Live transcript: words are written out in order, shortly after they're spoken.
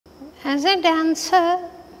As a dancer,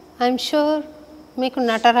 I'm sure మీకు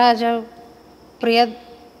నటరాజ ప్రియ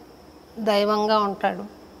దైవంగా ఉంటాడు.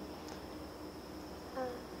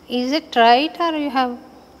 Is it right or you have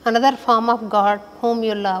another form of God whom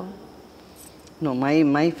you love? No,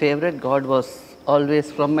 my favorite God was always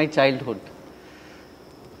from my childhood.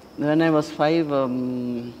 When I was 5,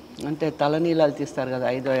 అంటే తలనీలాలు తీస్తారు కదా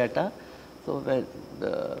 5వ ఏట. So when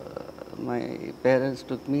my parents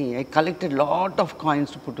took me, I collected lot of coins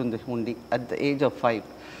to put in the hundi at the age of 5.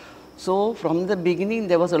 So from the beginning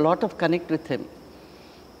there was a lot of connect with him.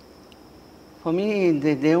 For me,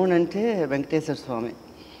 దేవుడు అంటే వెంకటేశ్వర స్వామి.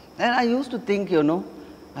 And I used to think,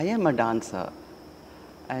 I am a dancer,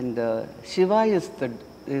 and Shiva is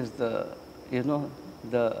the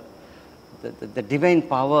the divine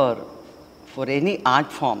power for any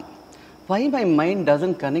art form. Why my mind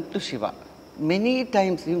doesn't connect to Shiva? Many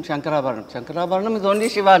times, even Shankarabharanam is only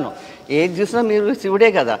Shiva, no? Age jusna meeru Shivude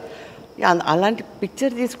kada. Alanti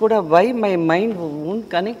picture this kuda, why my mind won't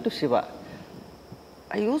connect to Shiva?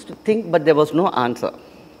 I used to think, but there was no answer.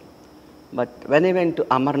 But when I went to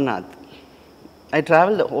Amarnath, I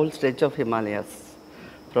traveled the whole stretch of Himalayas,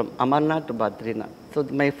 from Amarnath to Badrinath. So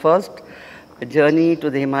my first journey to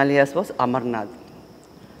the Himalayas was Amarnath.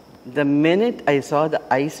 The minute I saw the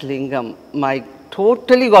ice lingam, my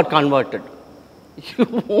totally got converted. You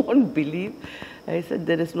won't believe. I said,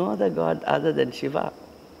 there is no other God other than Shiva.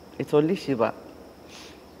 It's only Shiva.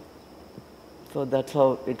 So that's how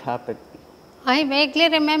it happened. I vaguely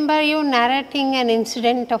remember you narrating an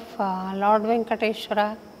incident of Lord Venkateshwara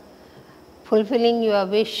fulfilling your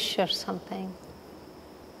wish or something.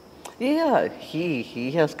 Yeah,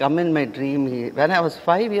 he has come in my dream. When I was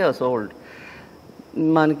 5 years old,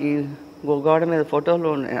 manaki goda మీద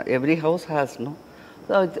ఫోటోలు every house has, no?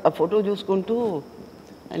 So a photo చూసుకుంటూ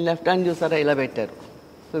and left hand చూసారా ఇలా పెట్టారు.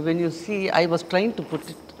 So when you see, I was trying to put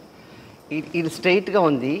it, ఇది straight గా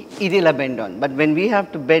ఉంది, ఇది ఇలా bend on. But when we have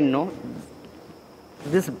to bend, no,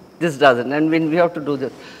 this doesn't, and when we have to do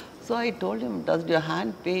this. So I told him, does your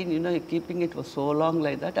hand pain, you're keeping it for so long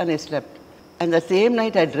like that? And I slept. And the same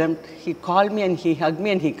night I dreamt, he called me and he hugged me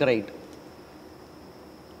and he cried.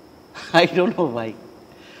 I don't know why.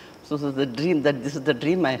 So the dream, this is the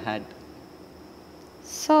dream I had.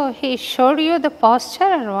 So he showed you the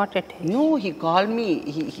posture or what it is? No, he called me,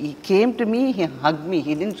 he came to me, he hugged me,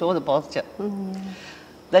 he didn't show the posture.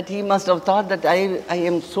 That he must have thought that I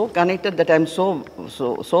am so connected, that I am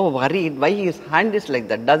so worried. Why his hand is like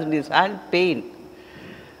that? Doesn't his hand pain?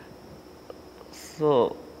 So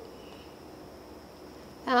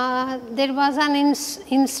there was an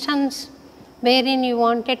instance wherein you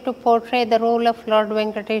wanted to portray the role of Lord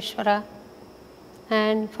Venkateshwara,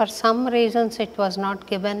 and for some reasons it was not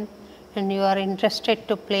given, and you are interested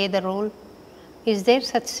to play the role. Is there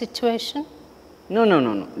such situation? No.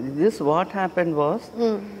 This what happened was,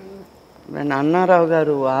 when Anna Rao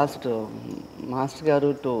garu asked Master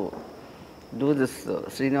garu to do this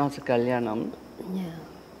Srinivasa Kalyanam. Yeah.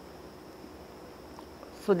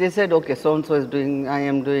 So they said, okay, so-and-so is doing, I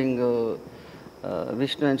am doing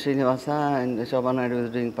Vishnu and Srinivasa, and Shobha Naidu is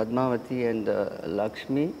doing Padmavati and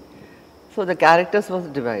Lakshmi. So the characters was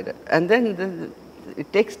divided. And then it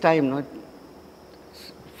takes time, no,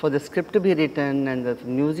 for the script to be written and the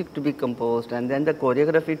music to be composed and then the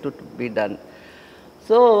choreography to be done.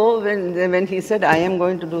 So when he said, I am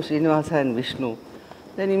going to do Srinivasa and Vishnu,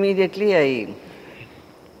 then immediately I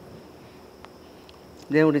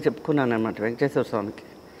దేవుడికి చెప్పుకున్నాను అన్నమాట వెంకటేశ్వర స్వామికి.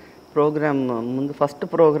 Programme ముందు, first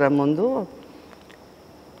programme ముందు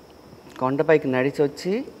కొండపైకి నడిచి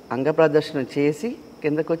వచ్చి అంగప్రదర్శన చేసి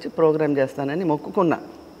కిందకు వచ్చి ప్రోగ్రామ్ చేస్తానని మొక్కుకున్నా.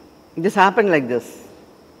 This happen like this.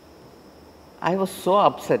 I was so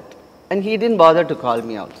upset, and he didn't bother to call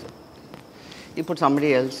me also. He put somebody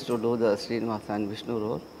else to do the Srinivasa and Vishnu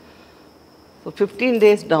role. So 15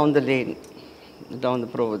 days down the lane, down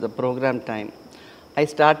the program time, I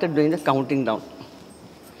started doing the counting down.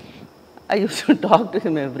 I used to talk to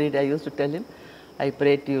him every day. I used to tell him, I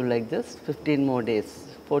pray to you like this, 15 more days,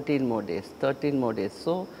 14 more days, 13 more days.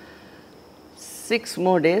 So 6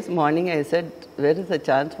 more days, morning I said, where is the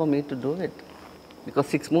chance for me to do it? Because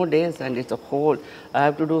 6 more days and it's a whole, I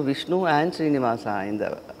have to do Vishnu and Srinivasa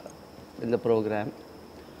in the program.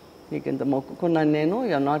 You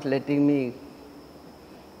are not letting me,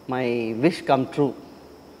 my wish come true.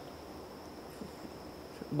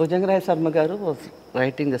 Bhujangarai Sarma garu was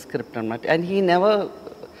writing the script, and he never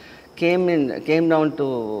came down to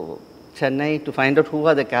Chennai to find out who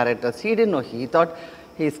are the characters. He didn't know. He thought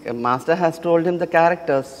his master has told him the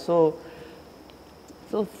characters. So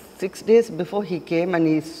 6 days before he came and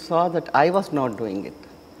he saw that I was not doing it.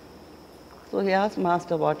 So he asked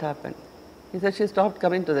Master what happened. He said, she stopped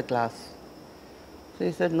coming to the class. So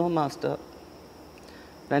he said, no, master.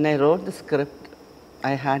 When I wrote the script,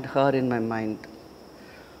 I had her in my mind.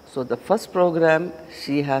 So the first program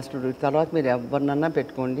she has to do, Talat meer evvarnanna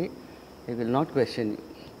pettukondi, I will not question you.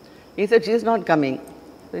 He said, she is not coming.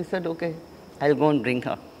 So he said, okay, I'll go and bring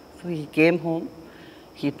her. So he came home,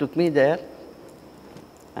 he took me there,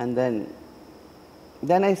 and then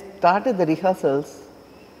I started the rehearsals.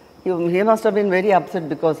 He must have been very upset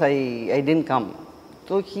because I didn't come.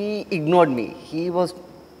 So he ignored me. He was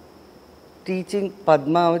teaching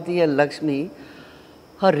Padmavati and Lakshmi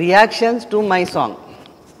her reactions to my song.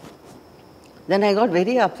 Then I got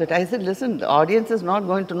very upset. I said, listen, the audience is not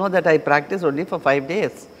going to know that I practiced only for 5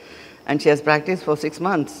 days and she has practiced for 6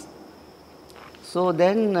 months. So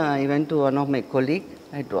then I went to one of my colleagues.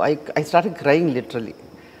 I started crying literally.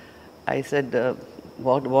 I said,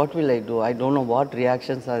 what will I do? I don't know what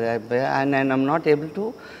reactions are there, and I'm not able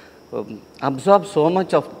to absorb so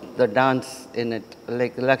much of the dance in it.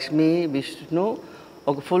 Like Lakshmi, Vishnu,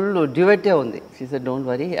 a full duet undi. She said, don't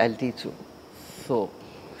worry, I'll teach you. So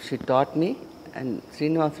she taught me, and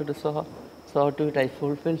Srinivasudu saw to it, I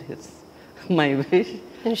fulfilled my wish.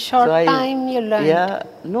 In short time you learned. Yeah,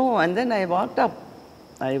 no, and then I walked up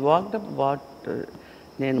what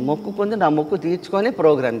నేను మొక్కుకుంది నా మొక్కు తీర్చుకొని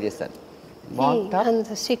programme చేశాను. And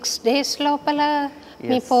 6 days లోపల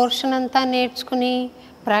మీ portion అంతా నేర్చుకుని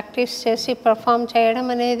practice చేసి perform చేయడం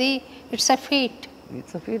అనేది it's a feet.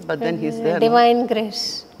 But then he's there. Divine grace.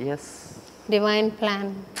 Yes. Divine plan.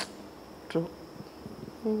 True.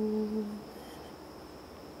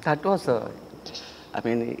 That was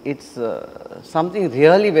it's something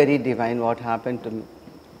really very divine what happened to me.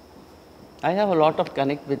 I have a lot of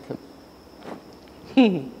connect with him.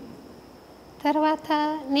 తర్వాత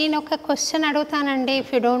నేను ఒక question అడుగుతానండి, if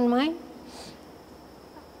you don't mind.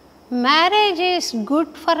 Marriage is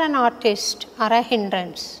good for an artist are a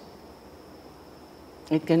hindrance?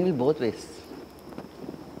 It can be both ways.